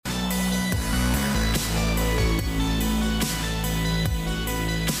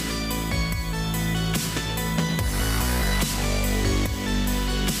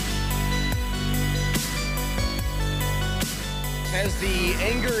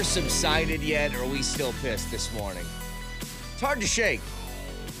anger subsided yet, or are we still pissed this morning? It's hard to shake.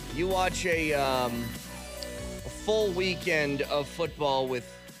 You watch a full weekend of football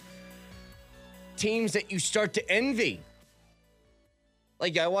with teams that you start to envy.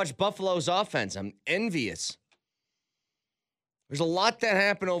 Like, I watch Buffalo's offense. I'm envious. There's a lot that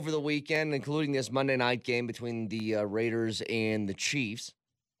happened over the weekend, including this Monday night game between the Raiders and the Chiefs,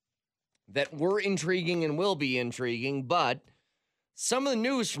 that were intriguing and will be intriguing, but some of the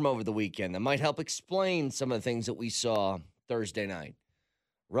news from over the weekend that might help explain some of the things that we saw Thursday night.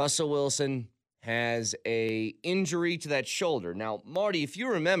 Russell Wilson has a injury to that shoulder. Now, Marty, if you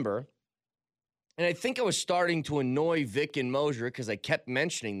remember, and I think I was starting to annoy Vic and Mosier because I kept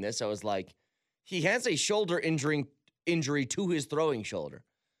mentioning this. I was like, he has a shoulder injury to his throwing shoulder.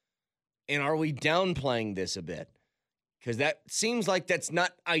 And are we downplaying this a bit? Because that seems like that's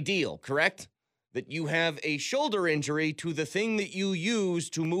not ideal, correct? That you have a shoulder injury to the thing that you use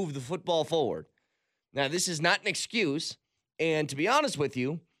to move the football forward. Now, this is not an excuse. And to be honest with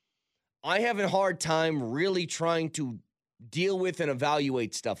you, I have a hard time really trying to deal with and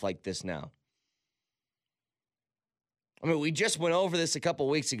evaluate stuff like this now. I mean, we just went over this a couple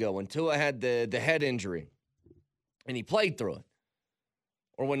weeks ago when Tua had the head injury and he played through it.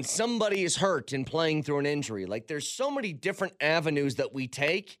 Or when somebody is hurt and playing through an injury. Like, there's so many different avenues that we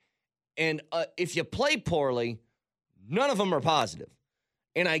take. And if you play poorly, none of them are positive.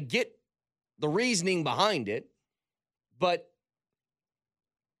 And I get the reasoning behind it, but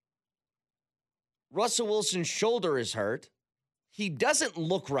Russell Wilson's shoulder is hurt. He doesn't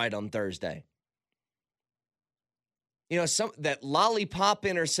look right on Thursday. You know, that lollipop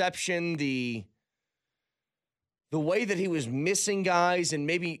interception, the way that he was missing guys and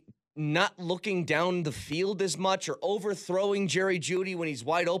maybe not looking down the field as much or overthrowing Jerry Jeudy when he's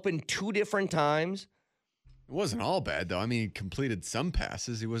wide open 2 different times. It wasn't all bad, though. I mean, he completed some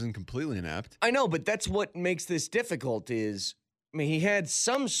passes. He wasn't completely inept. I know, but that's what makes this difficult is, I mean, he had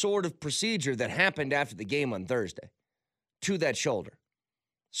some sort of procedure that happened after the game on Thursday to that shoulder.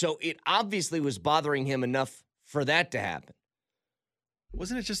 So it obviously was bothering him enough for that to happen.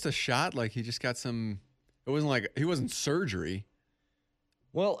 Wasn't it just a shot? Like, he just got some... It wasn't like... He wasn't surgery.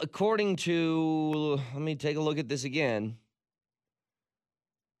 Well, according to... Let me take a look at this again.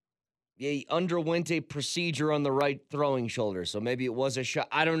 He underwent a procedure on the right throwing shoulder, so maybe it was a shot.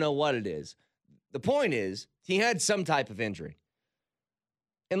 I don't know what it is. The point is, he had some type of injury.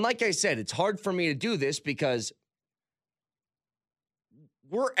 And like I said, it's hard for me to do this because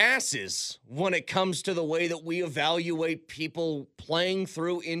we're asses when it comes to the way that we evaluate people playing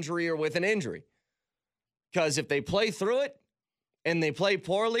through injury or with an injury. Because if they play through it and they play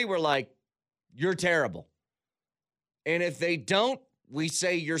poorly, we're like, you're terrible. And if they don't, we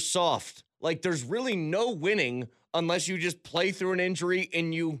say you're soft. Like, there's really no winning unless you just play through an injury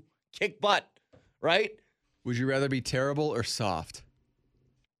and you kick butt, right? Would you rather be terrible or soft?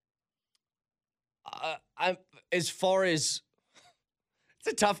 It's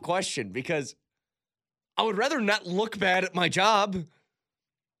a tough question because I would rather not look bad at my job.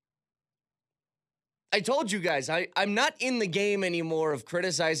 I told you guys, I'm not in the game anymore of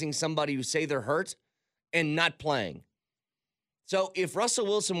criticizing somebody who say they're hurt and not playing. So if Russell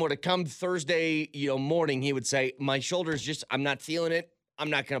Wilson were to come Thursday, morning, he would say, my shoulder's just, I'm not feeling it. I'm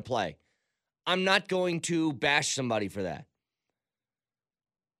not going to play. I'm not going to bash somebody for that.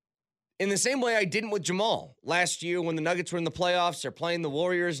 In the same way I didn't with Jamal last year when the Nuggets were in the playoffs, they're playing the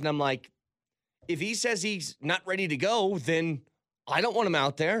Warriors, and I'm like, if he says he's not ready to go, then I don't want him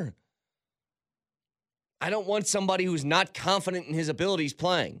out there. I don't want somebody who's not confident in his abilities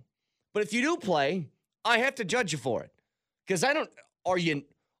playing. But if you do play, I have to judge you for it. Because are you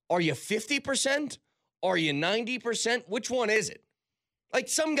 50%? Are you 90%? Which one is it? Like,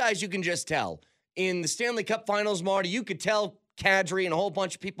 some guys you can just tell. In the Stanley Cup Finals, Marty, you could tell Kadri and a whole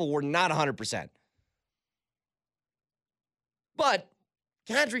bunch of people were not 100%. But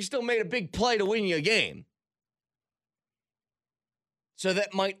Kadri still made a big play to win you a game. So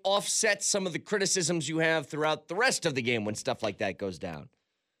that might offset some of the criticisms you have throughout the rest of the game when stuff like that goes down.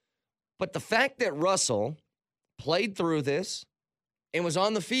 But the fact that Russell played through this and was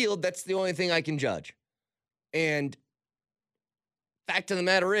on the field, that's the only thing I can judge. And fact of the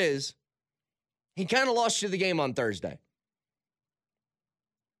matter is, he kind of lost you the game on Thursday.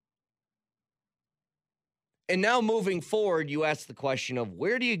 And now moving forward, you ask the question of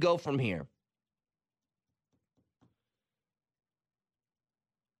where do you go from here?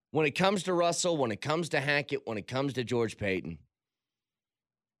 When it comes to Russell, when it comes to Hackett, when it comes to George Paton,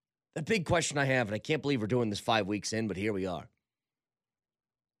 the big question I have, and I can't believe we're doing this 5 weeks in, but here we are.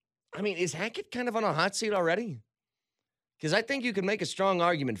 I mean, is Hackett kind of on a hot seat already? Because I think you can make a strong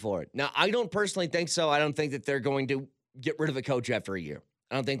argument for it. Now, I don't personally think so. I don't think that they're going to get rid of a coach after a year.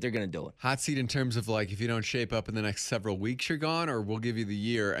 I don't think they're going to do it. Hot seat in terms of like, if you don't shape up in the next several weeks, you're gone, or we'll give you the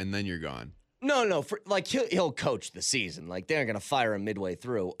year and then you're gone. No. Like he'll coach the season. Like they're going to fire him midway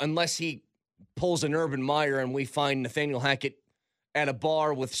through unless he pulls an Urban Meyer and we find Nathaniel Hackett at a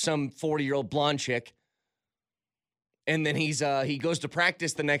bar with some 40-year-old blonde chick. And then he goes to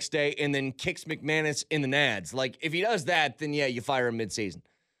practice the next day and then kicks McManus in the nads. Like, if he does that, then, yeah, you fire him midseason.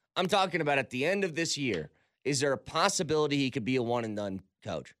 I'm talking about at the end of this year, is there a possibility he could be a one-and-done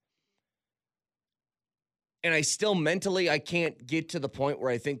coach? And I still mentally, I can't get to the point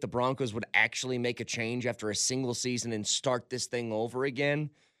where I think the Broncos would actually make a change after a single season and start this thing over again.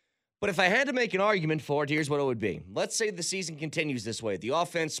 But if I had to make an argument for it, here's what it would be. Let's say the season continues this way. The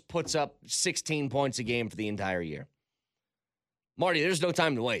offense puts up 16 points a game for the entire year. Marty, there's no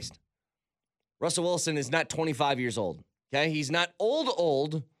time to waste. Russell Wilson is not 25 years old, okay? He's not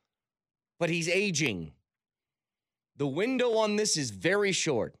old, but he's aging. The window on this is very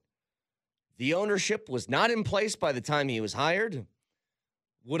short. The ownership was not in place by the time he was hired.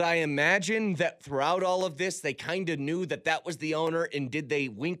 Would I imagine that throughout all of this, they kind of knew that that was the owner, and did they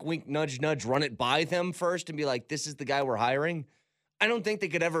wink, wink, nudge, nudge, run it by them first and be like, this is the guy we're hiring? I don't think they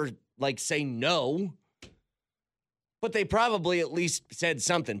could ever, like, say no. But they probably at least said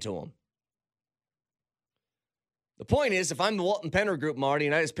something to him. The point is, if I'm the Walton Penner Group, Marty,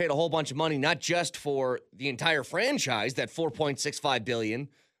 and I just paid a whole bunch of money, not just for the entire franchise, that $4.65 billion,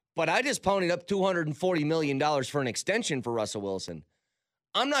 but I just ponied up $240 million for an extension for Russell Wilson,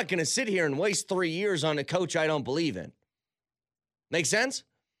 I'm not going to sit here and waste 3 years on a coach I don't believe in. Make sense?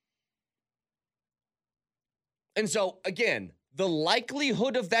 And so, again, the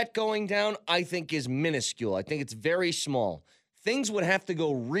likelihood of that going down, I think, is minuscule. I think it's very small. Things would have to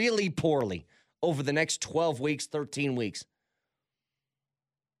go really poorly over the next 12 weeks, 13 weeks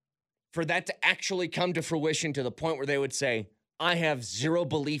for that to actually come to fruition to the point where they would say, I have zero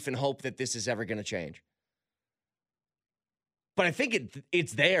belief and hope that this is ever going to change. But I think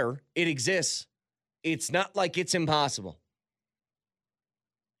it's there. It exists. It's not like it's impossible.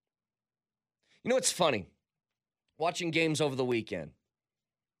 You know what's funny? Watching games over the weekend.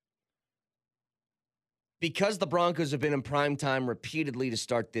 Because the Broncos have been in prime time repeatedly to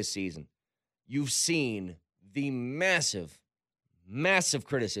start this season, you've seen the massive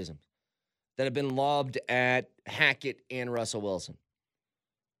criticisms that have been lobbed at Hackett and Russell Wilson.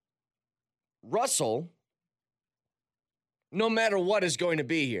 Russell, no matter what is going to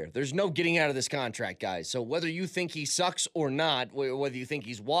be here, there's no getting out of this contract, guys. So whether you think he sucks or not, whether you think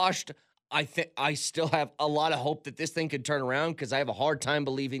he's washed, I still have a lot of hope that this thing could turn around because I have a hard time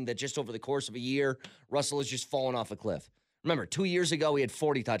believing that just over the course of a year, Russell has just fallen off a cliff. Remember, 2 years ago, he had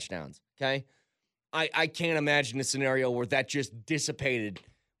 40 touchdowns, okay? I can't imagine a scenario where that just dissipated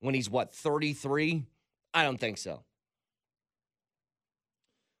when he's, 33? I don't think so.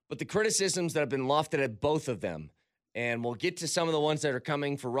 But the criticisms that have been lofted at both of them, and we'll get to some of the ones that are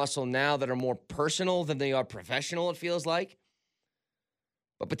coming for Russell now that are more personal than they are professional, it feels like.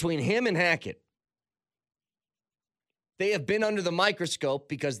 But between him and Hackett, they have been under the microscope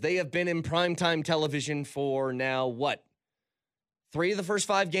because they have been in primetime television for now, 3 of the first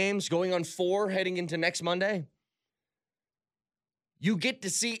 5 games, going on 4 heading into next Monday? You get to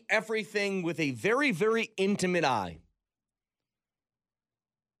see everything with a very, very intimate eye.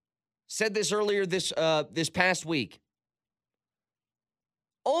 Said this earlier this past week.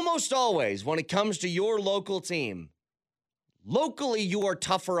 Almost always, when it comes to your local team, locally, you are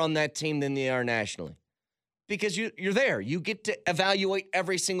tougher on that team than they are nationally because you're there. You get to evaluate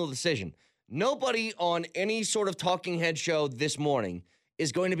every single decision. Nobody on any sort of talking head show this morning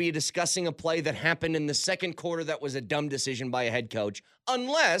is going to be discussing a play that happened in the second quarter that was a dumb decision by a head coach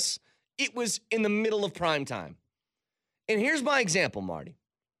unless it was in the middle of prime time. And here's my example, Marty.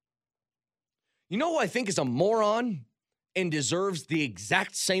 You know who I think is a moron and deserves the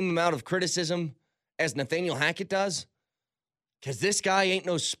exact same amount of criticism as Nathaniel Hackett does? Because this guy ain't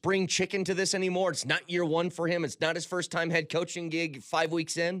no spring chicken to this anymore. It's not year 1 for him. It's not his first time head coaching gig 5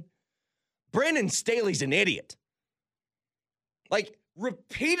 weeks in. Brandon Staley's an idiot. Like,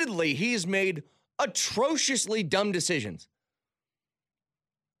 repeatedly, he's made atrociously dumb decisions.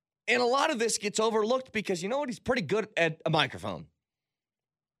 And a lot of this gets overlooked because, you know what? He's pretty good at a microphone.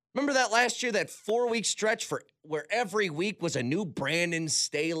 Remember that last year, that 4-week stretch where every week was a new Brandon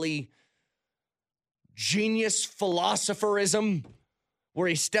Staley genius philosopherism where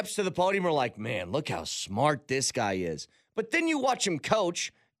he steps to the podium and we're like, man, look how smart this guy is. But then you watch him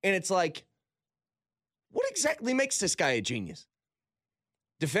coach and it's like, what exactly makes this guy a genius?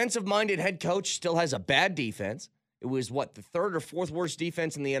 Defensive-minded head coach still has a bad defense. It was, the third or fourth worst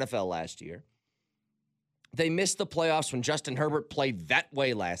defense in the NFL last year. They missed the playoffs when Justin Herbert played that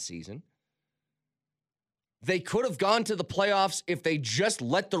way last season. They could have gone to the playoffs if they just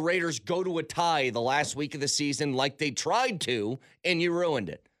let the Raiders go to a tie the last week of the season like they tried to, and you ruined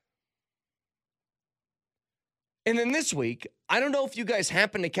it. And then this week, I don't know if you guys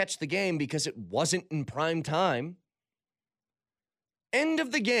happened to catch the game because it wasn't in prime time. End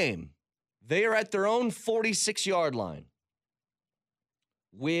of the game, they are at their own 46-yard line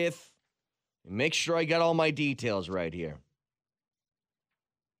with, make sure I got all my details right here.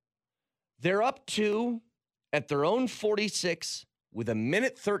 They're up 2 at their own 46 with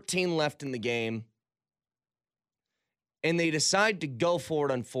 1:13 left in the game, and they decide to go for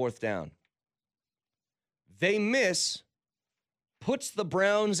it on 4th down. They miss, puts the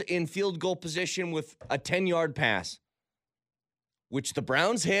Browns in field goal position with a 10-yard pass, which the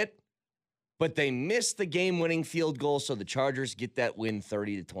Browns hit, but they miss the game-winning field goal, so the Chargers get that win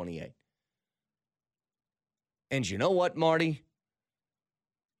 30-28. And you know what, Marty?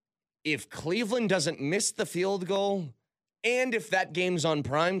 If Cleveland doesn't miss the field goal, and if that game's on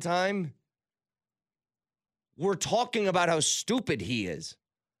prime time, we're talking about how stupid he is.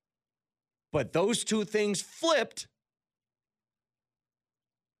 But those two things flipped,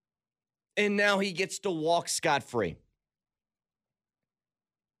 and now he gets to walk scot-free.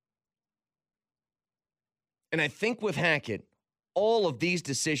 And I think with Hackett, all of these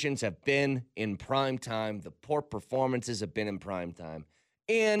decisions have been in prime time. The poor performances have been in prime time.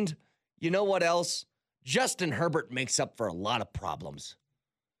 And you know what else? Justin Herbert makes up for a lot of problems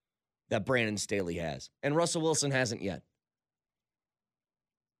that Brandon Staley has. And Russell Wilson hasn't yet.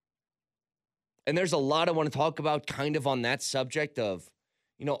 And there's a lot I want to talk about kind of on that subject of,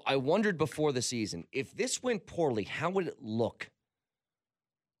 I wondered before the season, if this went poorly, how would it look?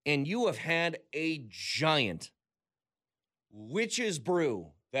 And you have had a giant witch's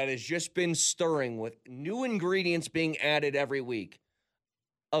brew that has just been stirring with new ingredients being added every week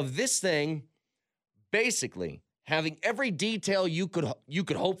of this thing basically having every detail you could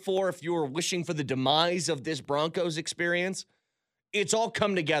hope for if you were wishing for the demise of this Broncos experience. It's all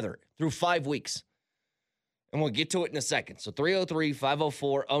come together through 5 weeks. And we'll get to it in a second. So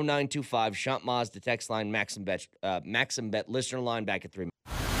 303-504-0925, Shant Mazda text line, Maxim Bet listener line back at 3.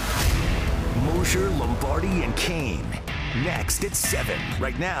 Mosher, Lombardi, and Kane. Next at 7.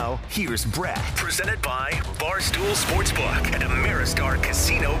 Right now, here's Brett. Presented by Barstool Sportsbook and Ameristar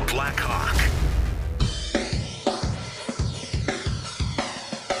Casino Blackhawk.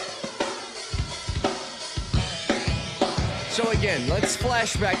 So again, let's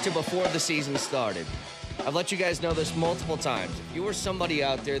flash back to before the season started. I've let you guys know this multiple times. If you were somebody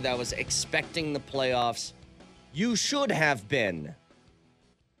out there that was expecting the playoffs, you should have been.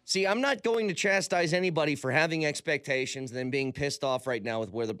 See, I'm not going to chastise anybody for having expectations and then being pissed off right now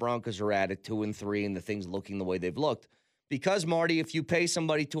with where the Broncos are at 2-3 and the things looking the way they've looked. Because, Marty, if you pay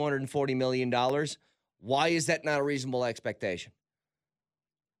somebody $240 million, why is that not a reasonable expectation?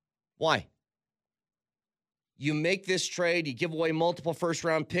 Why? You make this trade, you give away multiple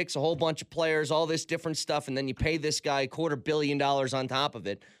first-round picks, a whole bunch of players, all this different stuff, and then you pay this guy $250 million on top of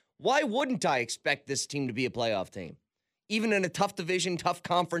it. Why wouldn't I expect this team to be a playoff team? Even in a tough division, tough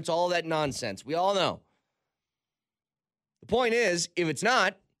conference, all that nonsense. We all know. The point is, if it's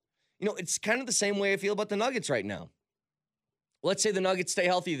not, it's kind of the same way I feel about the Nuggets right now. Let's say the Nuggets stay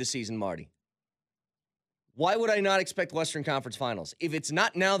healthy this season, Marty. Why would I not expect Western Conference Finals? If it's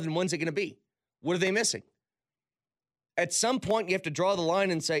not now, then when's it going to be? What are they missing? At some point, you have to draw the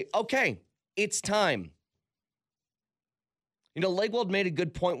line and say, okay, it's time. Legwold made a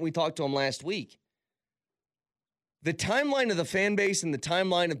good point when we talked to him last week. The timeline of the fan base and the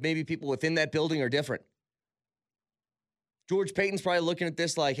timeline of maybe people within that building are different. George Payton's probably looking at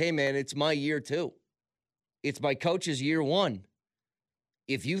this like, hey, man, it's my year too. It's my coach's year 1.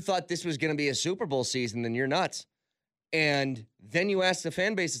 If you thought this was going to be a Super Bowl season, then you're nuts. And then you ask the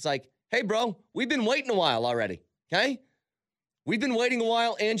fan base, it's like, hey, bro, we've been waiting a while already, okay? We've been waiting a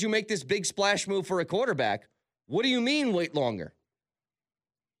while, and you make this big splash move for a quarterback. What do you mean wait longer?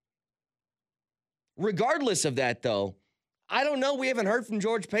 Regardless of that, though, I don't know. We haven't heard from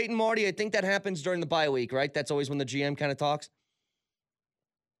George Payton, Marty. I think that happens during the bye week, right? That's always when the GM kind of talks.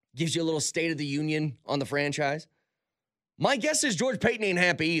 Gives you a little state of the union on the franchise. My guess is George Payton ain't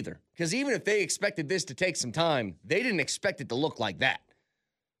happy either, because even if they expected this to take some time, they didn't expect it to look like that.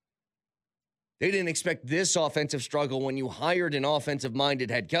 They didn't expect this offensive struggle when you hired an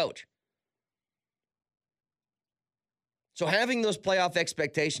offensive-minded head coach. So having those playoff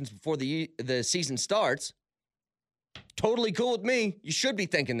expectations before the season starts, totally cool with me. You should be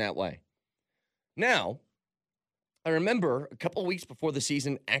thinking that way. Now, I remember a couple of weeks before the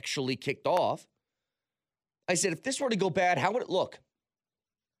season actually kicked off, I said, if this were to go bad, how would it look?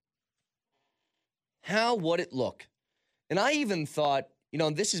 How would it look? And I even thought,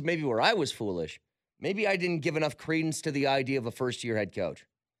 this is maybe where I was foolish. Maybe I didn't give enough credence to the idea of a first-year head coach.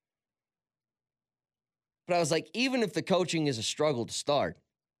 But I was like, even if the coaching is a struggle to start,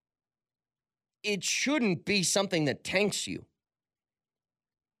 it shouldn't be something that tanks you.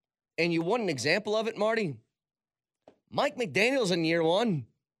 And you want an example of it, Marty? Mike McDaniel's in year one.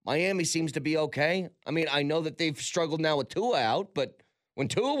 Miami seems to be okay. I mean, I know that they've struggled now with Tua out, but when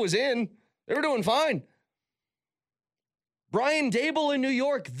Tua was in, they were doing fine. Brian Daboll in New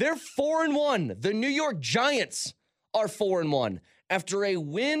York, they're 4-1. The New York Giants are 4-1 after a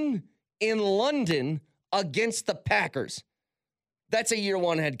win in London against the Packers. That's a year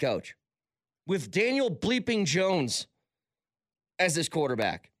one head coach with Daniel bleeping Jones as his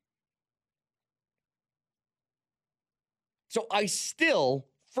quarterback. So I still,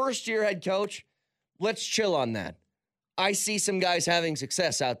 first-year head coach, let's chill on that. I see some guys having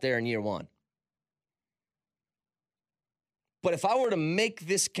success out there in year one. But if I were to make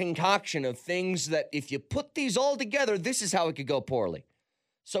this concoction of things that if you put these all together, this is how it could go poorly.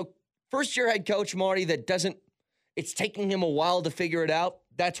 So first-year head coach, Marty, it's taking him a while to figure it out.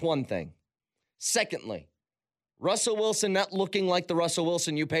 That's one thing. Secondly, Russell Wilson not looking like the Russell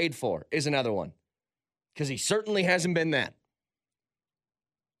Wilson you paid for is another one. Because he certainly hasn't been that.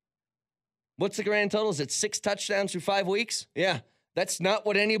 What's the grand total? Is it 6 touchdowns through 5 weeks? Yeah, that's not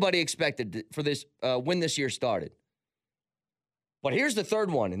what anybody expected for this when this year started. But here's the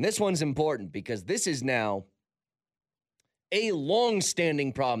third one, and this one's important because this is now a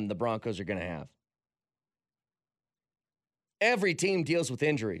long-standing problem the Broncos are going to have. Every team deals with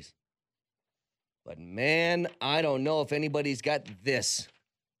injuries. But, man, I don't know if anybody's got this.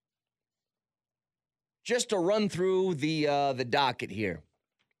 Just to run through the docket here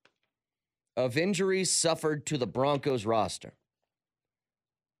of injuries suffered to the Broncos roster.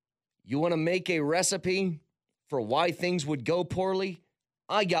 You want to make a recipe for why things would go poorly?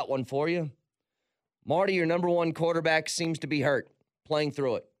 I got one for you. Marty, your number one quarterback seems to be hurt, playing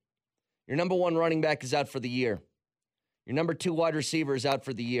through it. Your number one running back is out for the year. Your number 2 wide receiver is out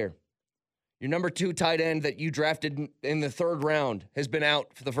for the year. Your number 2 tight end that you drafted in the 3rd round has been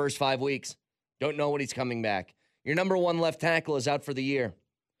out for the first 5 weeks. Don't know when he's coming back. Your number 1 left tackle is out for the year.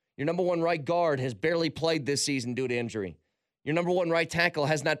 Your number 1 right guard has barely played this season due to injury. Your number 1 right tackle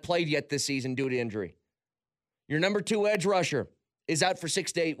has not played yet this season due to injury. Your number 2 edge rusher is out for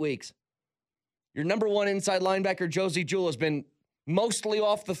 6 to 8 weeks. Your number 1 inside linebacker, Josie Jewell, has been mostly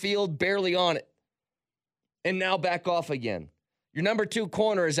off the field, barely on it, and now back off again. Your number 2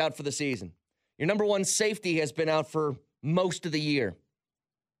 corner is out for the season. Your number 1 safety has been out for most of the year.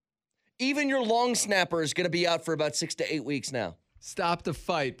 Even your long snapper is going to be out for about 6 to 8 weeks now. Stop the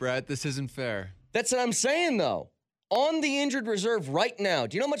fight, Brett. This isn't fair. That's what I'm saying, though. On the injured reserve right now,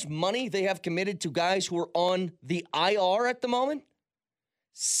 do you know how much money they have committed to guys who are on the IR at the moment?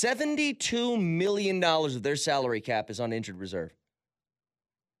 $72 million of their salary cap is on injured reserve.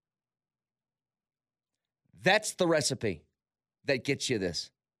 That's the recipe that gets you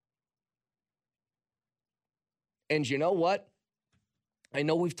this. And you know what? I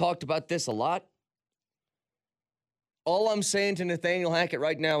know we've talked about this a lot. All I'm saying to Nathaniel Hackett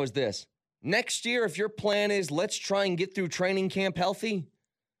right now is this. Next year, if your plan is let's try and get through training camp healthy,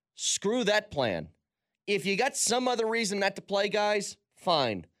 screw that plan. If you got some other reason not to play, guys,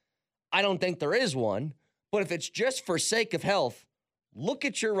 fine. I don't think there is one. But if it's just for sake of health, look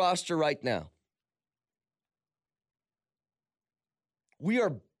at your roster right now. We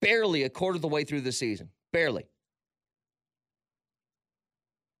are barely a quarter of the way through the season. Barely.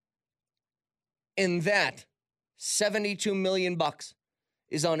 And that $72 million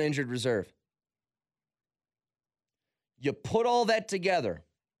is on injured reserve. You put all that together,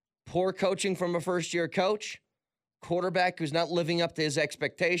 poor coaching from a first-year coach, quarterback who's not living up to his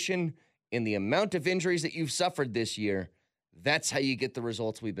expectation, and the amount of injuries that you've suffered this year, that's how you get the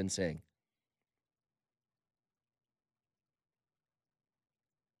results we've been seeing.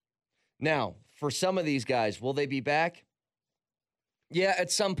 Now, for some of these guys, will they be back? Yeah,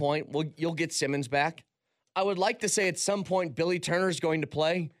 at some point, you'll get Simmons back. I would like to say at some point Billy Turner's going to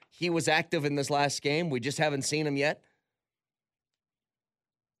play. He was active in this last game. We just haven't seen him yet.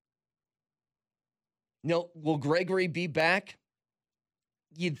 No, will Gregory be back?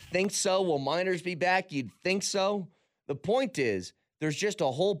 You'd think so. Will Miners be back? You'd think so. The point is, there's just a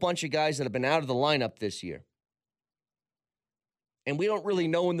whole bunch of guys that have been out of the lineup this year. And we don't really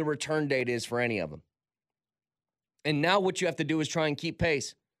know when the return date is for any of them. And now what you have to do is try and keep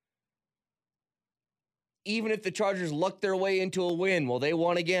pace. even if the Chargers luck their way into a win, well, they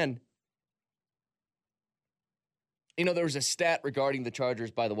won again. You know, there was a stat regarding the Chargers,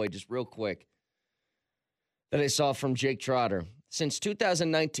 by the way, just real quick, that I saw from Jake Trotter. Since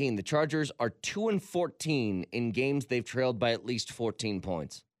 2019, the Chargers are 2-14 in games they've trailed by at least 14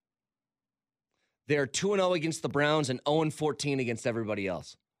 points. They're 2-0 against the Browns and 0-14 against everybody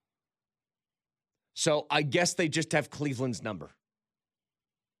else. So I guess they just have Cleveland's number.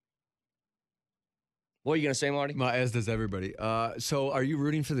 What are you going to say, Marty? As does everybody. So are you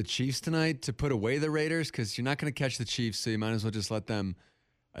rooting for the Chiefs tonight to put away the Raiders? Because you're not going to catch the Chiefs, so you might as well just let them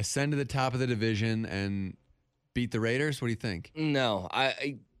ascend to the top of the division and beat the Raiders. What do you think? No,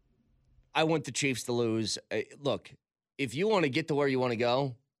 I want the Chiefs to lose. Look, if you want to get to where you want to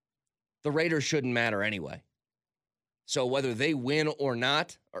go, the Raiders shouldn't matter anyway. So whether they win or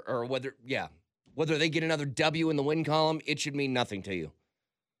not, or whether they get another W in the win column, it should mean nothing to you.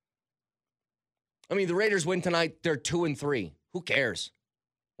 I mean, the Raiders win tonight, they're 2-3. Who cares?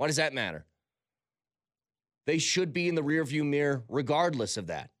 Why does that matter? They should be in the rearview mirror regardless of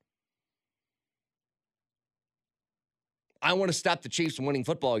that. I want to stop the Chiefs from winning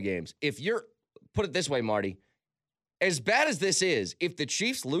football games. Put it this way, Marty, as bad as this is, if the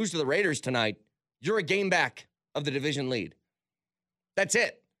Chiefs lose to the Raiders tonight, you're a game back of the division lead. That's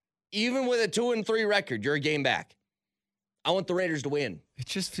it. Even with a 2-3 record, you're a game back. I want the Raiders to win. It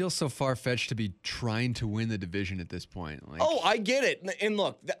just feels so far-fetched to be trying to win the division at this point. I get it. And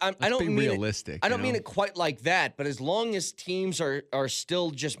look, I don't mean realistic. I don't mean it quite like that, but as long as teams are still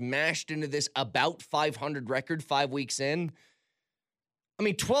just mashed into this about 500 record 5 weeks in, I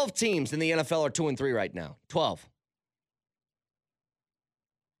mean, 12 teams in the NFL are 2-3 right now. 12.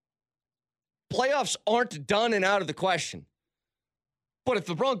 Playoffs aren't done and out of the question. But if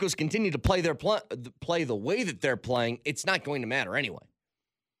the Broncos continue to play play the way that they're playing, it's not going to matter anyway.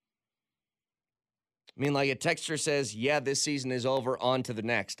 I mean, like a texter says, yeah, this season is over, on to the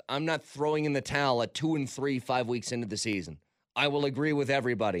next. I'm not throwing in the towel at 2-3 5 weeks into the season. I will agree with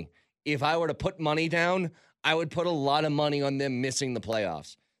everybody. If I were to put money down, I would put a lot of money on them missing the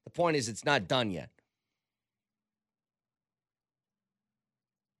playoffs. The point is, it's not done yet.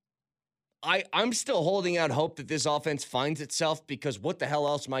 I'm still holding out hope that this offense finds itself, because what the hell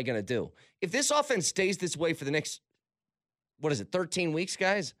else am I going to do? If this offense stays this way for the next, 13 weeks,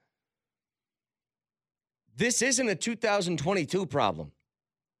 guys? This isn't a 2022 problem.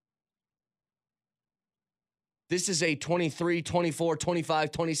 This is a 23, 24,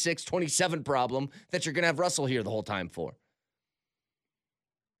 25, 26, 27 problem that you're going to have Russell here the whole time for.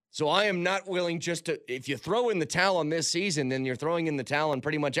 So I am not willing just to, if you throw in the towel on this season, then you're throwing in the towel on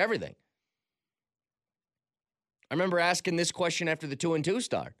pretty much everything. I remember asking this question after the 2-2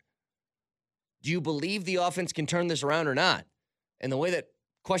 start. Do you believe the offense can turn this around or not? And the way that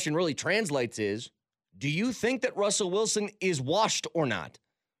question really translates is, do you think that Russell Wilson is washed or not?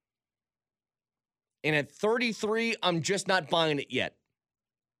 And at 33, I'm just not buying it yet.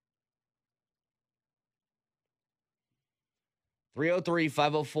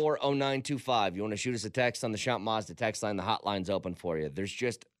 303-504-0925. You want to shoot us a text on the Schomp Mazda text line? The hotline's open for you. There's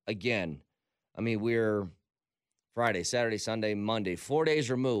just, again, we're Friday, Saturday, Sunday, Monday, 4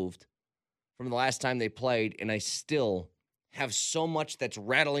 days removed from the last time they played, and I still have so much that's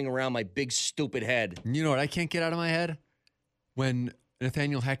rattling around my big, stupid head. You know what I can't get out of my head? When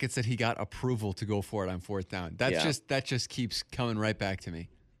Nathaniel Hackett said he got approval to go for it on fourth down. That just keeps coming right back to me.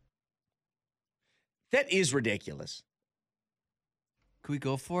 That is ridiculous. Can we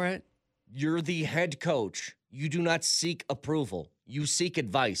go for it? You're the head coach. You do not seek approval. You seek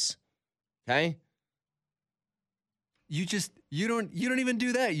advice. Okay? You don't even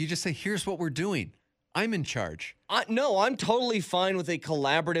do that. You just say, here's what we're doing. I'm in charge. No, I'm totally fine with a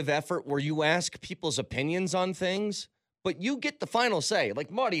collaborative effort where you ask people's opinions on things, but you get the final say.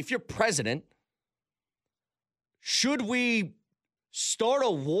 Like, Marty, if you're president, should we start a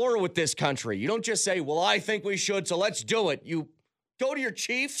war with this country? You don't just say, well, I think we should, so let's do it. You go to your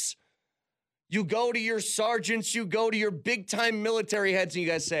chiefs, you go to your sergeants, you go to your big-time military heads, and you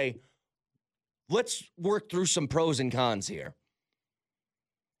guys say, let's work through some pros and cons here.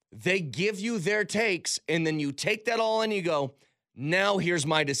 They give you their takes, and then you take that all and you go, now here's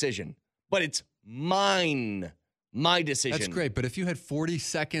my decision. But it's mine, my decision. That's great, but if you had 40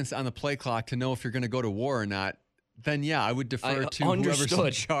 seconds on the play clock to know if you're going to go to war or not, then yeah, I would defer to whoever's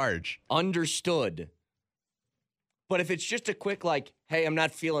in charge. Understood. But if it's just a quick like, hey, I'm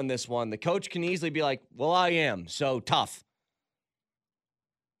not feeling this one, the coach can easily be like, well, I am, so tough.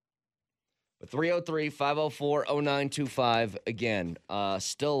 But 303-504-0925. Again,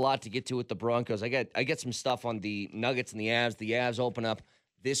 still a lot to get to with the Broncos. I get some stuff on the Nuggets and the Avs. The Avs open up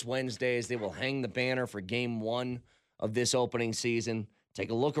this Wednesday as they will hang the banner for game 1 of this opening season. Take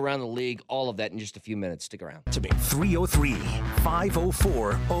a look around the league, all of that in just a few minutes. Stick around. To me,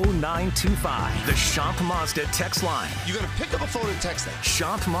 303-504-0925. The Shop Mazda text line. You got to pick up a phone and text that.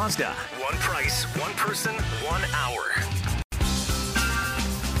 Shop Mazda. One price, one person, 1 hour.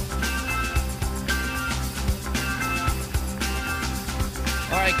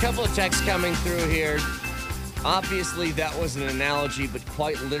 All right, couple of texts coming through here. Obviously, that was an analogy, but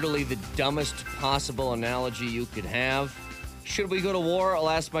quite literally the dumbest possible analogy you could have. Should we go to war? I'll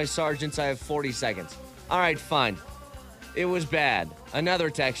ask my sergeants. I have 40 seconds. All right, fine. It was bad. Another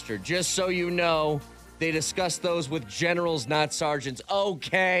texter. Just so you know, they discuss those with generals, not sergeants.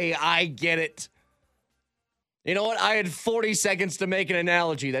 Okay, I get it. You know what? I had 40 seconds to make an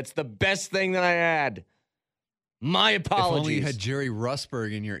analogy. That's the best thing that I had. My apologies. If only you had Jerry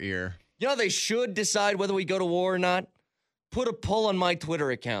Russberg in your ear. You know, they should decide whether we go to war or not. Put a poll on my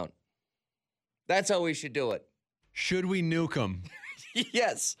Twitter account. That's how we should do it. Should we nuke them?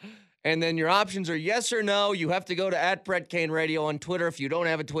 Yes. And then your options are yes or no. You have to go to @BrettKaneRadio on Twitter. If you don't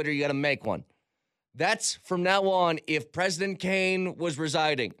have a Twitter, you got to make one. That's from now on. If President Kane was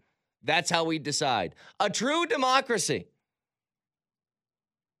residing, that's how we decide. A true democracy.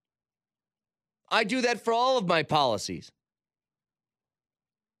 I do that for all of my policies.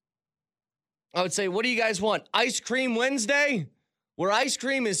 I would say, what do you guys want? Ice Cream Wednesday? Where ice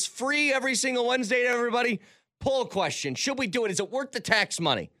cream is free every single Wednesday to everybody? Poll question. Should we do it? Is it worth the tax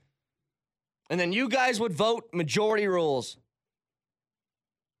money? And then you guys would vote majority rules.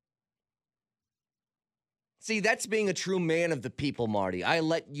 See, that's being a true man of the people, Marty. I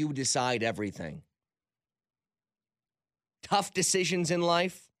let you decide everything. Tough decisions in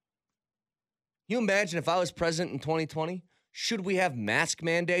life. You imagine if I was president in 2020? Should we have mask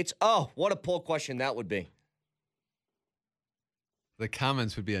mandates? Oh, what a poll question that would be. The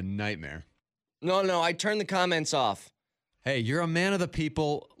comments would be a nightmare. No, I turn the comments off. Hey, you're a man of the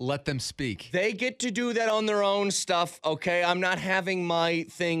people. Let them speak. They get to do that on their own stuff, okay? I'm not having my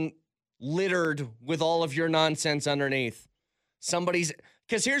thing littered with all of your nonsense underneath.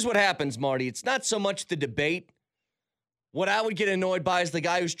 Because here's what happens, Marty. It's not so much the debate. What I would get annoyed by is the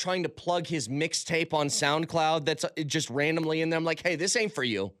guy who's trying to plug his mixtape on SoundCloud that's just randomly in there. I'm like, hey, this ain't for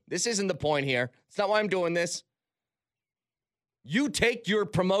you. This isn't the point here. It's not why I'm doing this. You take your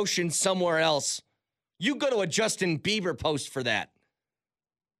promotion somewhere else. You go to a Justin Bieber post for that.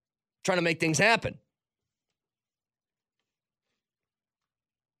 Trying to make things happen.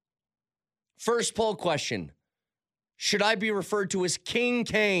 First poll question. Should I be referred to as King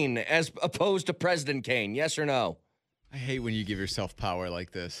Kane as opposed to President Kane? Yes or no? I hate when you give yourself power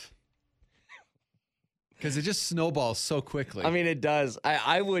like this. Because it just snowballs so quickly. I mean, it does.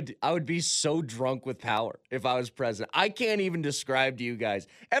 I would be so drunk with power if I was president. I can't even describe to you guys.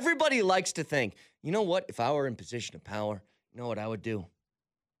 Everybody likes to think, you know what? If I were in position of power, you know what I would do?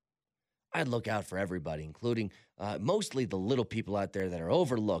 I'd look out for everybody, including mostly the little people out there that are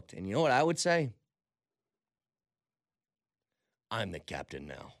overlooked. And you know what I would say? I'm the captain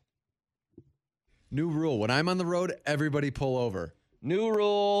now. New rule. When I'm on the road, everybody pull over. New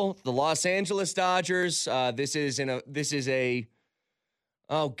rule. The Los Angeles Dodgers. This is a.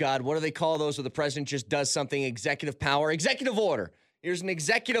 Oh God, what do they call those where the president just does something? Executive power. Executive order. Here's an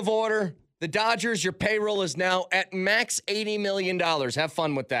executive order. The Dodgers, your payroll is now at max $80 million. Have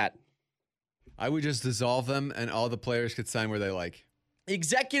fun with that. I would just dissolve them and all the players could sign where they like.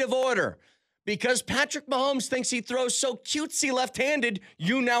 Executive order. Because Patrick Mahomes thinks he throws so cutesy left-handed,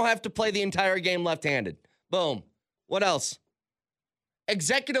 you now have to play the entire game left-handed. Boom. What else?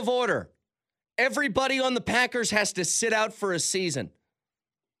 Executive order. Everybody on the Packers has to sit out for a season.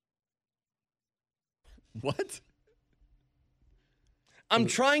 What? I'm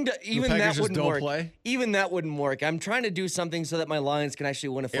trying to, even that wouldn't work. Play? Even that wouldn't work. I'm trying to do something so that my Lions can actually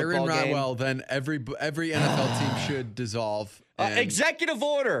win a football game. Aaron Rodwell, then every NFL team should dissolve. Executive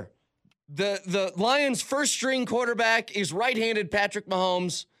order. The Lions' first-string quarterback is right-handed Patrick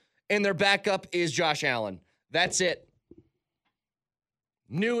Mahomes, and their backup is Josh Allen. That's it.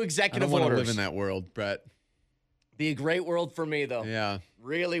 New executive orders. I don't want to live in that world, Brett. Be a great world for me, though. Yeah.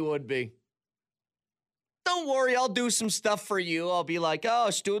 Really would be. Don't worry, I'll do some stuff for you. I'll be like,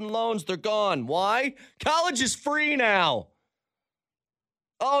 oh, student loans, they're gone. Why? College is free now.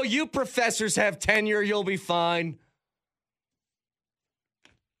 Oh, you professors have tenure, you'll be fine.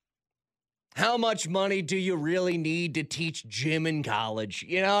 How much money do you really need to teach gym in college?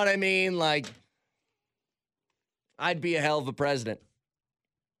 You know what I mean? Like, I'd be a hell of a president.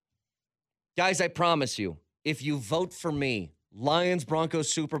 Guys, I promise you, if you vote for me, Lions, Broncos,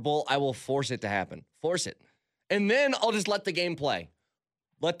 Super Bowl, I will force it to happen. Force it. And then I'll just let the game play.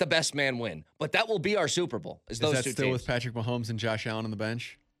 let the best man win. But that will be our Super Bowl. Is those that two still teams. with Patrick Mahomes and Josh Allen on the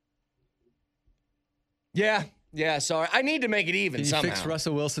bench? Yeah. Sorry. I need to make it even Can you somehow. fix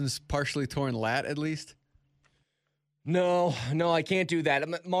Russell Wilson's partially torn lat at least? No, I can't do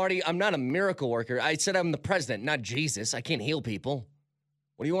that. Marty, I'm not a miracle worker. I said I'm the president, not Jesus. I can't heal people.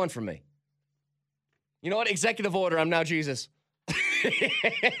 What do you want from me? You know what? Executive order. I'm now Jesus.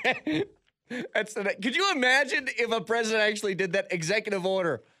 Could you imagine if a president actually did that? Executive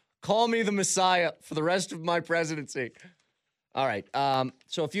order. Call me the Messiah for the rest of my presidency. All right.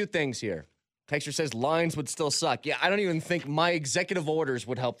 So a few things here. Texture says Lions would still suck. Yeah, I don't even think my executive orders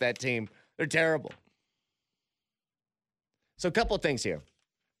would help that team. They're terrible. So a couple of things here.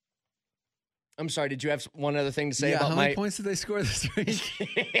 I'm sorry, did you have one other thing to say about how my... many points did they score this week?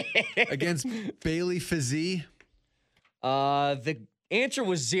 Against Bailey Fizee? The answer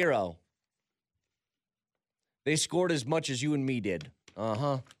was 0. They scored as much as you and me did.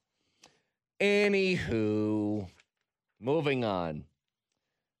 Uh-huh. Anywho, moving on.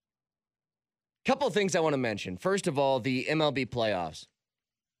 Couple of things I want to mention. First of all, the MLB playoffs.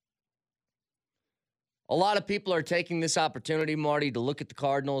 A lot of people are taking this opportunity, Marty, to look at the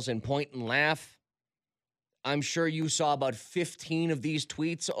Cardinals and point and laugh. I'm sure you saw about 15 of these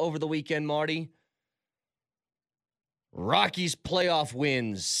tweets over the weekend, Marty. Rockies playoff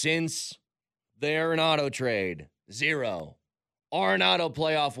wins since the Arenado trade, 0. Arenado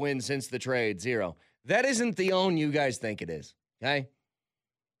playoff wins since the trade, 0. That isn't the own you guys think it is, okay?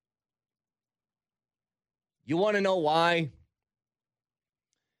 You want to know why?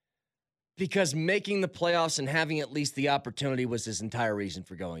 Because making the playoffs and having at least the opportunity was his entire reason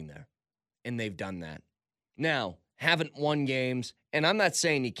for going there. And they've done that. Now, haven't won games, and I'm not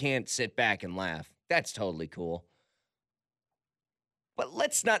saying you can't sit back and laugh. That's totally cool. But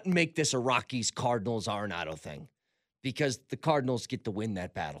let's not make this a Rockies-Cardinals Arenado thing, because the Cardinals get to win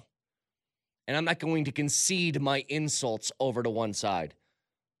that battle. And I'm not going to concede my insults over to one side.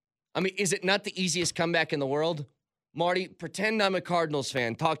 I mean, is it not the easiest comeback in the world? Marty, pretend I'm a Cardinals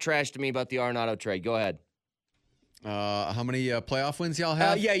fan. Talk trash to me about the Arenado trade. Go ahead. How many playoff wins y'all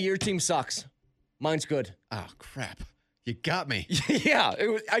have? Yeah, your team sucks. Mine's good. Oh, crap. You got me. Yeah,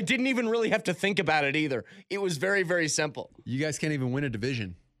 I didn't even really have to think about it either. It was very, very simple. You guys can't even win a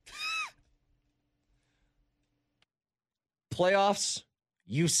division. Playoffs,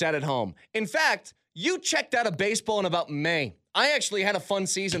 you sat at home. In fact, you checked out of baseball in about May. I actually had a fun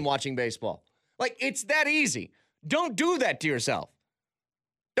season watching baseball. Like, it's that easy. Don't do that to yourself.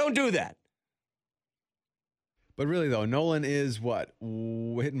 Don't do that. But really, though, Nolan is what?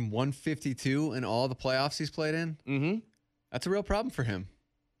 Hitting 152 in all the playoffs he's played in? Mm-hmm. That's a real problem for him.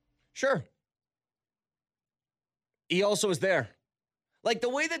 Sure. He also is there. Like, the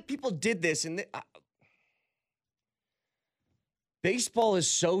way that people did this, and baseball is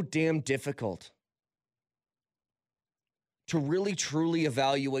so damn difficult to really, truly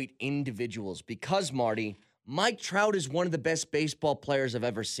evaluate individuals because, Marty, Mike Trout is one of the best baseball players I've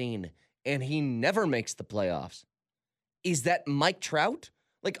ever seen, and he never makes the playoffs. Is that Mike Trout?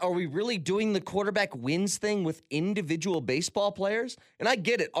 Like, are we really doing the quarterback wins thing with individual baseball players? And I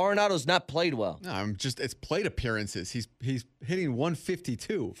get it. Arenado's not played well. No, it's plate appearances. He's hitting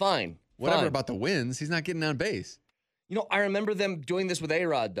 152. Fine. Whatever fine. about the wins. He's not getting on base. You know, I remember them doing this with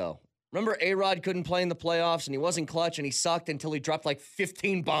A-Rod, though. Remember A-Rod couldn't play in the playoffs, and he wasn't clutch, and he sucked until he dropped like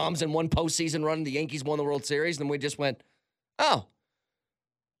 15 bombs in one postseason run, and the Yankees won the World Series, and we just went, oh.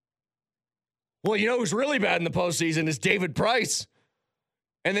 Well, you know who's really bad in the postseason is David Price.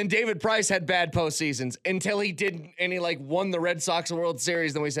 And then David Price had bad postseasons until he didn't, and he like won the Red Sox World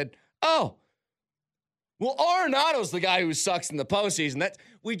Series. Then we said, oh, well, Arenado's the guy who sucks in the postseason.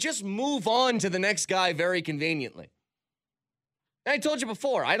 We just move on to the next guy very conveniently. And I told you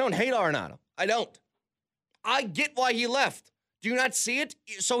before, I don't hate Arenado. I don't. I get why he left. Do you not see it?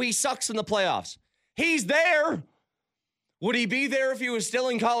 So he sucks in the playoffs. He's there. Would he be there if he was still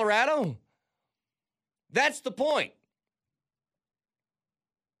in Colorado? That's the point.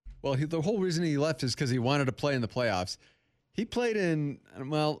 Well, the whole reason he left is because he wanted to play in the playoffs. He played in,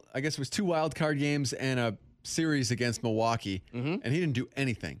 well, I guess it was 2 wild card games and a series against Milwaukee, and he didn't do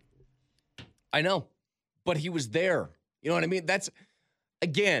anything. I know, but he was there. You know what I mean? That's,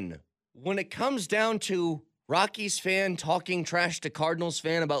 again, when it comes down to Rockies fan talking trash to Cardinals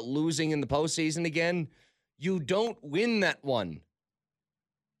fan about losing in the postseason again, you don't win that one.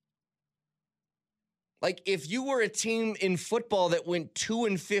 Like, if you were a team in football that went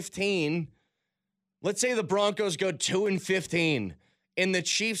 2-15, let's say the Broncos go 2-15, and the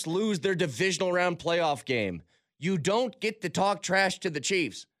Chiefs lose their divisional round playoff game, you don't get to talk trash to the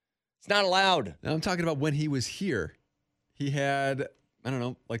Chiefs. It's not allowed. Now I'm talking about when he was here. He had I don't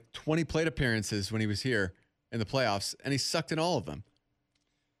know, like 20 plate appearances when he was here in the playoffs, and he sucked in all of them.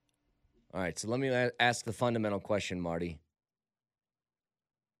 All right, so let me ask the fundamental question, Marty.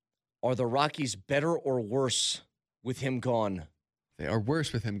 Are the Rockies better or worse with him gone? They are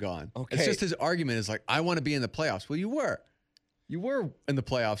worse with him gone. Okay. It's just his argument is like, I want to be in the playoffs. Well, you were. You were in the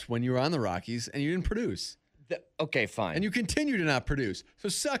playoffs when you were on the Rockies, and you didn't produce. Okay, fine. And you continue to not produce. So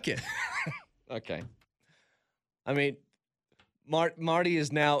suck it. Okay. I mean, Marty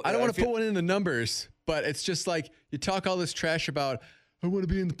is now... I don't want to put one in the numbers, but it's just like you talk all this trash about, I want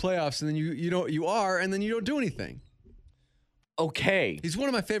to be in the playoffs, and then you are, and then you don't do anything. Okay. He's one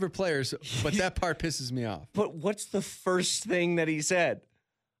of my favorite players, but that part pisses me off. But what's the first thing that he said?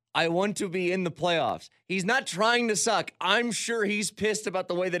 I want to be in the playoffs. He's not trying to suck. I'm sure he's pissed about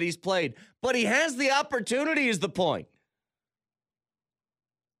the way that he's played, but he has the opportunity is the point.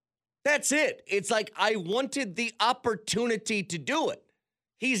 That's it. It's like, I wanted the opportunity to do it.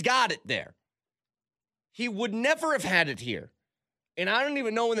 He's got it there. He would never have had it here. And I don't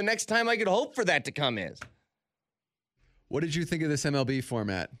even know when the next time I could hope for that to come is. What did you think of this MLB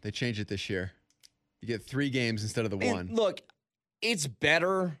format? They changed it this year. You get 3 games instead of the 1. Look, it's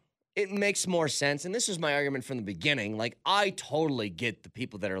better. It makes more sense. And this is my argument from the beginning. Like, I totally get the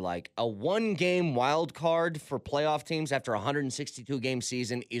people that are like, a 1-game wild card for playoff teams after a 162-game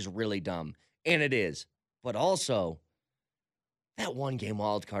season is really dumb. And it is. But also, that 1-game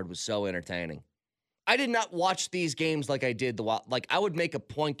wild card was so entertaining. I did not watch these games like I did I would make a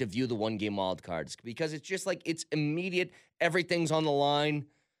point to view the 1-game wild cards because it's just like, it's immediate. Everything's on the line.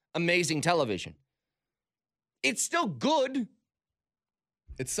 Amazing television. It's still good.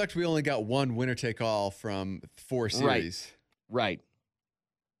 It sucked we only got 1 winner-take-all from 4 series. Right.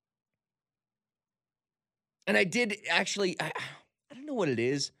 And I did actually, I don't know what it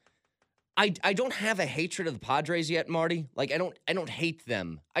is. I don't have a hatred of the Padres yet, Marty. Like, I don't hate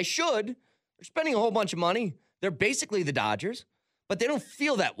them. I should. They're spending a whole bunch of money. They're basically the Dodgers, but they don't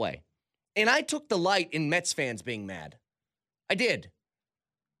feel that way. And I took delight in Mets fans being mad. I did.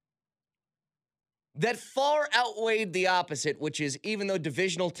 That far outweighed the opposite, which is even though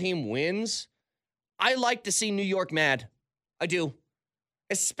divisional team wins, I like to see New York mad. I do.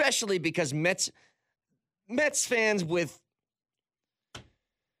 Especially because Mets fans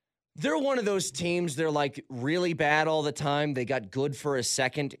they're one of those teams, they're like really bad all the time. They got good for a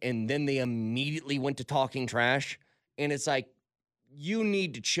second, and then they immediately went to talking trash. And it's like, you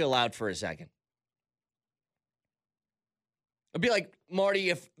need to chill out for a second. It'd be like, Marty,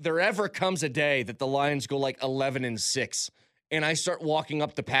 if there ever comes a day that the Lions go like 11-6, and I start walking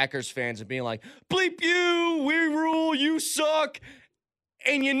up to Packers fans and being like, bleep you, we rule, you suck.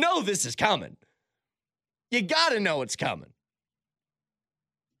 And you know this is coming. You got to know it's coming.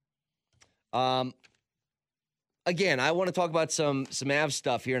 Again, I want to talk about some Avs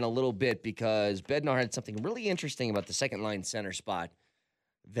stuff here in a little bit because Bednar had something really interesting about the second line center spot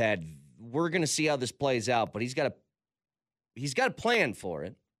that we're going to see how this plays out, but he's got a plan for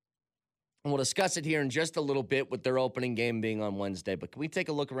it. And we'll discuss it here in just a little bit with their opening game being on Wednesday. But can we take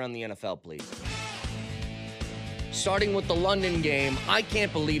a look around the NFL, please? Starting with the London game, I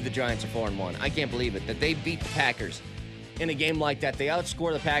can't believe the Giants are 4-1. I can't believe it, that they beat the Packers. In a game like that, they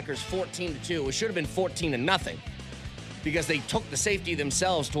outscore the Packers 14-2. It should have been 14-0 because they took the safety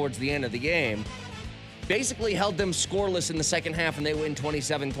themselves towards the end of the game. Basically held them scoreless in the second half, and they win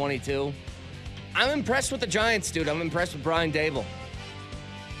 27-22. I'm impressed with the Giants, dude. I'm impressed with Brian Daboll.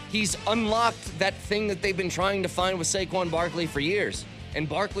 He's unlocked that thing that they've been trying to find with Saquon Barkley for years, and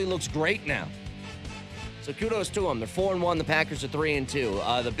Barkley looks great now. So kudos to them. They're 4-1. The Packers are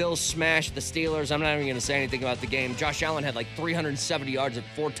 3-2. The Bills smashed the Steelers. I'm not even going to say anything about the game. Josh Allen had like 370 yards at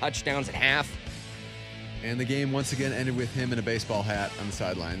 4 touchdowns at half. And the game once again ended with him in a baseball hat on the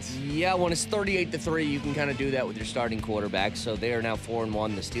sidelines. Yeah, when it's 38-3, you can kind of do that with your starting quarterback. So they are now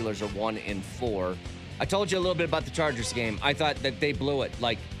 4-1. The Steelers are 1-4. I told you a little bit about the Chargers game. I thought that they blew it.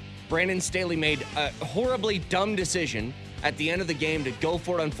 Like, Brandon Staley made a horribly dumb decision at the end of the game to go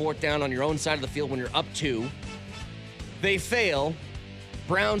for it on 4th down on your own side of the field when you're up 2. They fail.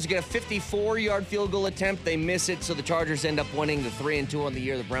 Browns get a 54-yard field goal attempt. They miss it, so the Chargers end up winning the 3-2 on the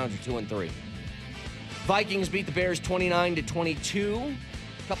year. The Browns are 2-3. Vikings beat the Bears 29-22.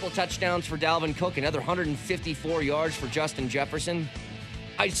 A couple of touchdowns for Dalvin Cook. Another 154 yards for Justin Jefferson.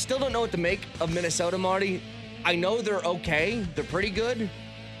 I still don't know what to make of Minnesota, Marty. I know they're okay. They're pretty good.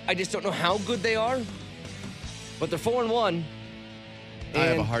 I just don't know how good they are. But they're 4-1. I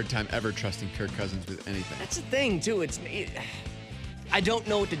have a hard time ever trusting Kirk Cousins with anything. That's the thing, too. I don't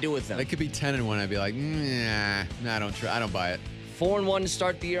know what to do with them. They could be 10-1. I'd be like, nah, I don't buy it. 4-1 to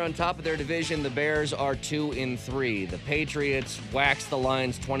start the year on top of their division. The Bears are 2-3. The Patriots waxed the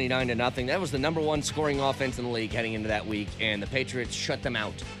Lions 29-0. That was the number one scoring offense in the league heading into that week, and the Patriots shut them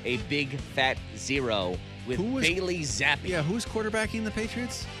out. A big fat 0 with Bailey Zappi. Yeah, who's quarterbacking the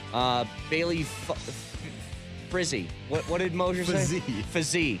Patriots? Bailey Frizzy. What did Mosier say?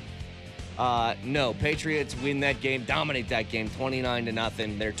 Fizzy. No, Patriots win that game, dominate that game,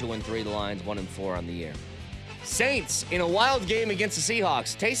 29-0. They're 2-3. The Lions 1-4 on the year. Saints in a wild game against the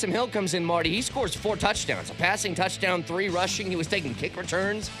Seahawks. Taysom Hill comes in, Marty. He scores 4 touchdowns, a passing touchdown, 3 rushing. He was taking kick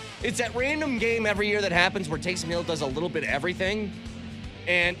returns. It's that random game every year that happens where Taysom Hill does a little bit of everything,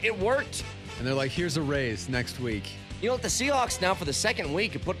 and it worked. And they're like, here's a raise next week. You know what? The Seahawks now for the second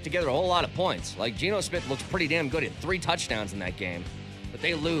week have put together a whole lot of points. Like, Geno Smith looks pretty damn good. He had 3 touchdowns in that game. But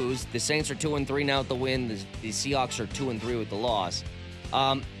they lose. The Saints are 2-3 now with the win. The Seahawks are 2-3 with the loss.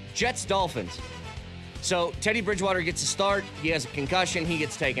 Jets-Dolphins. So Teddy Bridgewater gets a start. He has a concussion. He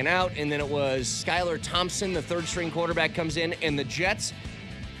gets taken out. And then it was Skylar Thompson, the third-string quarterback, comes in. And the Jets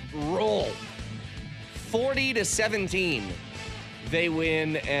roll 40-17. They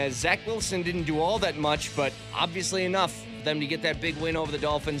win as Zach Wilson didn't do all that much, but obviously enough for them to get that big win over the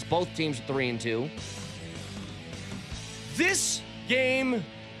Dolphins. Both teams are 3-2. This game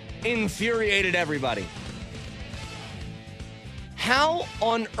infuriated everybody. How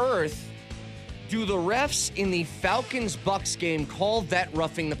on earth do the refs in the Falcons-Bucks game call that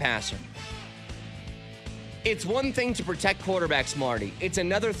roughing the passer? It's one thing to protect quarterbacks, Marty. It's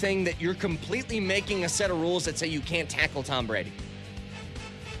another thing that you're completely making a set of rules that say you can't tackle Tom Brady.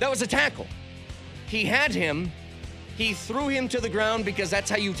 That was a tackle. He had him. He threw him to the ground because that's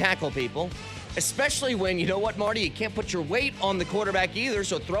how you tackle people. Especially when, you know what, Marty, you can't put your weight on the quarterback either,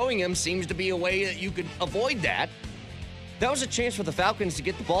 so throwing him seems to be a way that you could avoid that. That was a chance for the Falcons to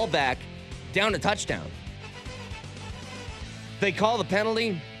get the ball back down to touchdown. They call the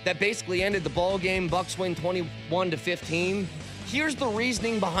penalty. That basically ended the ball game. Bucks win 21-15. Here's the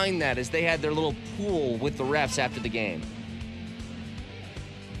reasoning behind that, as they had their little pool with the refs after the game.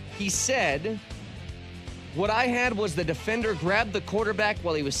 He said, what I had was the defender grab the quarterback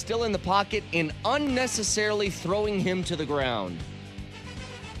while he was still in the pocket and unnecessarily throwing him to the ground.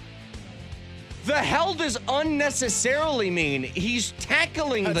 The hell does unnecessarily mean? He's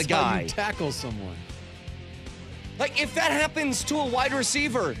tackling the guy. That's how you tackle someone. Like, if that happens to a wide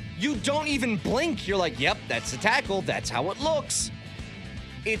receiver, you don't even blink. You're like, yep, that's a tackle. That's how it looks.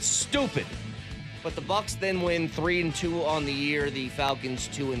 It's stupid. But the Bucks then win 3-2 on the year. The Falcons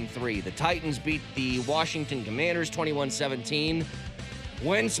 2-3. The Titans beat the Washington Commanders 21-17.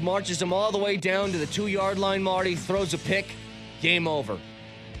 Wentz marches them all the way down to the 2-yard line, Marty, throws a pick. Game over.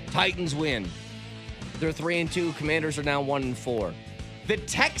 Titans win. They're 3-2. Commanders are now 1-4. The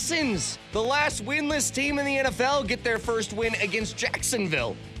Texans, the last winless team in the NFL, get their first win against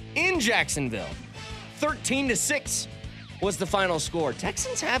Jacksonville. In Jacksonville. 13-6 was the final score.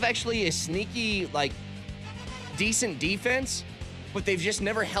 Texans have actually a sneaky, decent defense, but they've just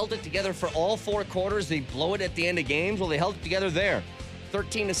never held it together for all 4 quarters. They blow it at the end of games. Well, they held it together there.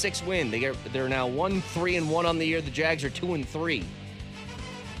 13-6 win. They're now 1-3-1 on the year. The Jags are 2-3.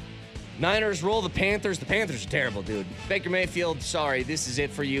 Niners roll the Panthers. The Panthers are terrible, dude. Baker Mayfield, sorry, this is it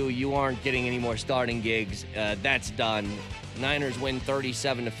for you. You aren't getting any more starting gigs. That's done. Niners win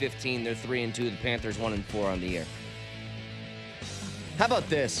 37-15. They're 3-2. The Panthers 1-4 on the year. How about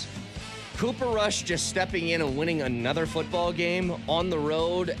this? Cooper Rush just stepping in and winning another football game on the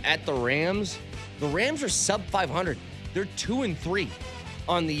road at the Rams. The Rams are sub 500. They're 2-3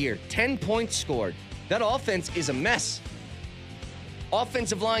 on the year. 10 points scored. That offense is a mess.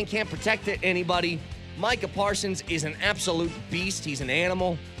 Offensive line can't protect anybody. Micah Parsons is an absolute beast. He's an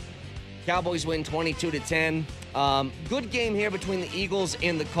animal. Cowboys win 22-10. Good game here between the Eagles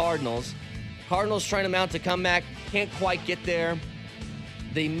and the Cardinals. Cardinals trying to mount a comeback. Can't quite get there.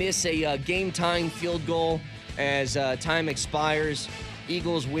 They miss a game-time field goal as time expires.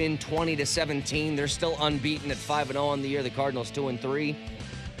 Eagles win 20-17. They're still unbeaten at 5-0 on the year. The Cardinals 2-3.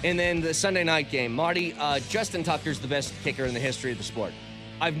 And then the Sunday night game. Marty, Justin Tucker's the best kicker in the history of the sport.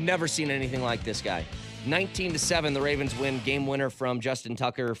 I've never seen anything like this guy. 19-7, the Ravens win. Game winner from Justin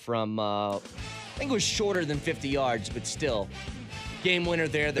Tucker from, I think it was shorter than 50 yards, but still. Game winner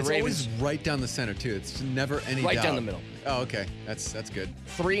there. The Ravens. Always right down the center, too. It's never any right doubt. Down the middle. Oh, okay. That's good.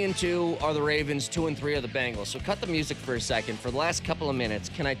 3-2 are the Ravens. 2-3 are the Bengals. So cut the music for a second. For the last couple of minutes,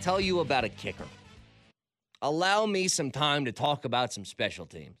 can I tell you about a kicker? Allow me some time to talk about some special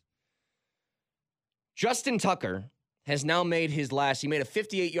teams. Justin Tucker has now made his last, he made a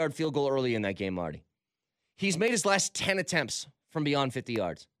 58-yard field goal early in that game, Marty. He's made his last 10 attempts from beyond 50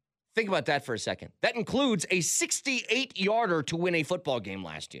 yards. Think about that for a second. That includes a 68-yarder to win a football game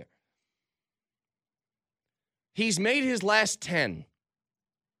last year. He's made his last 10.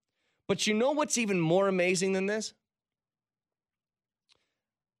 But you know what's even more amazing than this?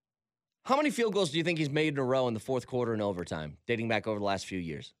 How many field goals do you think he's made in a row in the fourth quarter and overtime, dating back over the last few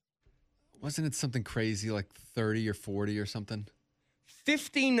years? Wasn't it something crazy like 30 or 40 or something?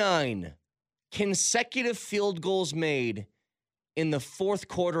 59 consecutive field goals made in the fourth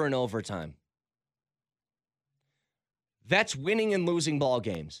quarter and overtime. That's winning and losing ball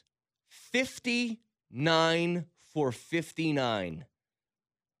games. 59 for 59.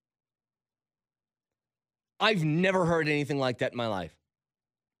 I've never heard anything like that in my life.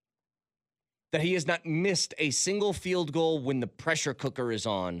 That he has not missed a single field goal when the pressure cooker is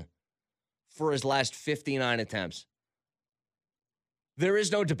on for his last 59 attempts. There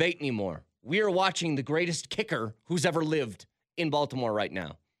is no debate anymore. We are watching the greatest kicker who's ever lived in Baltimore right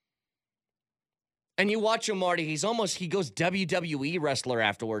now. And you watch him, Marty, he goes WWE wrestler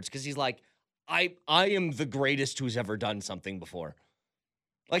afterwards because he's like, I am the greatest who's ever done something before.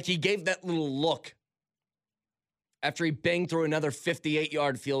 Like he gave that little look after he banged through another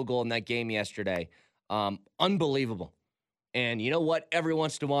 58-yard field goal in that game yesterday. Unbelievable. And you know what? Every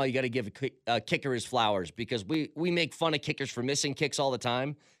once in a while, you got to give a kicker his flowers because we make fun of kickers for missing kicks all the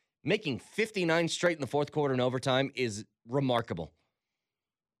time. Making 59 straight in the fourth quarter and overtime is remarkable.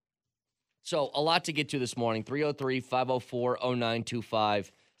 So a lot to get to this morning.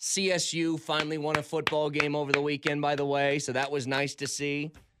 303-504-0925. CSU finally won a football game over the weekend, by the way, so that was nice to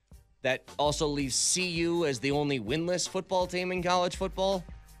see. That also leaves CU as the only winless football team in college football.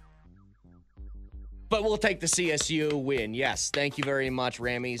 But we'll take the CSU win. Yes, thank you very much,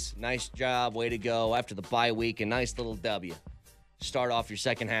 Rammies. Nice job. Way to go. After the bye week, a nice little W. Start off your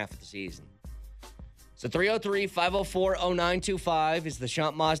second half of the season. So 303-504-0925 is the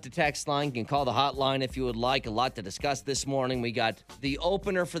Champ Mazda text line. You can call the hotline if you would like. A lot to discuss this morning. We got the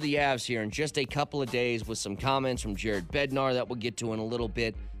opener for the Avs here in just a couple of days with some comments from Jared Bednar that we'll get to in a little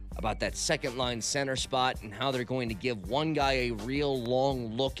bit about that second line center spot and how they're going to give one guy a real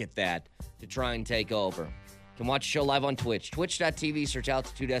long look at that to try and take over. You can watch the show live on Twitch. Twitch.tv, search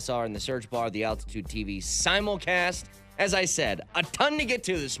Altitude SR in the search bar, the Altitude TV simulcast. As I said, a ton to get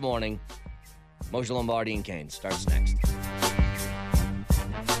to this morning. Moshe Lombardi and Kane starts next.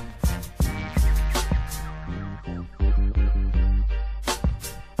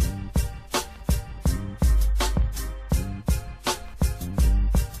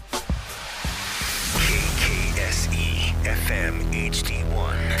 KKSE FM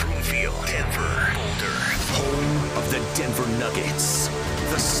HD1, Broomfield, Denver, Boulder. Home of the Denver Nuggets,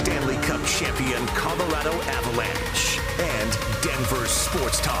 the Stanley Cup champion Colorado Avalanche, and Denver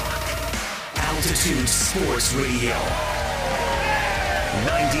Sports Talk. Altitude Sports Radio.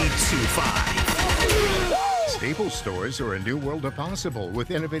 92.5. Staples stores are a new world of possible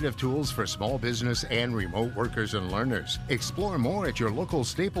with innovative tools for small business and remote workers and learners. Explore more at your local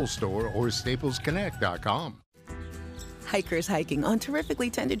Staples store or staplesconnect.com. Hikers hiking on terrifically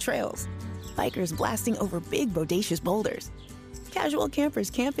tended trails. Bikers blasting over big, bodacious boulders. Casual campers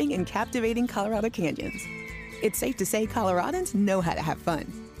camping in captivating Colorado canyons. It's safe to say Coloradans know how to have fun.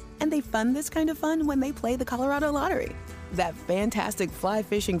 And they fund this kind of fun when they play the Colorado Lottery. That fantastic fly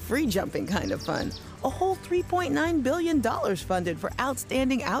fishing, free jumping kind of fun. A whole $3.9 billion funded for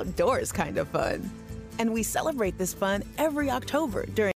outstanding outdoors kind of fun. And we celebrate this fun every October during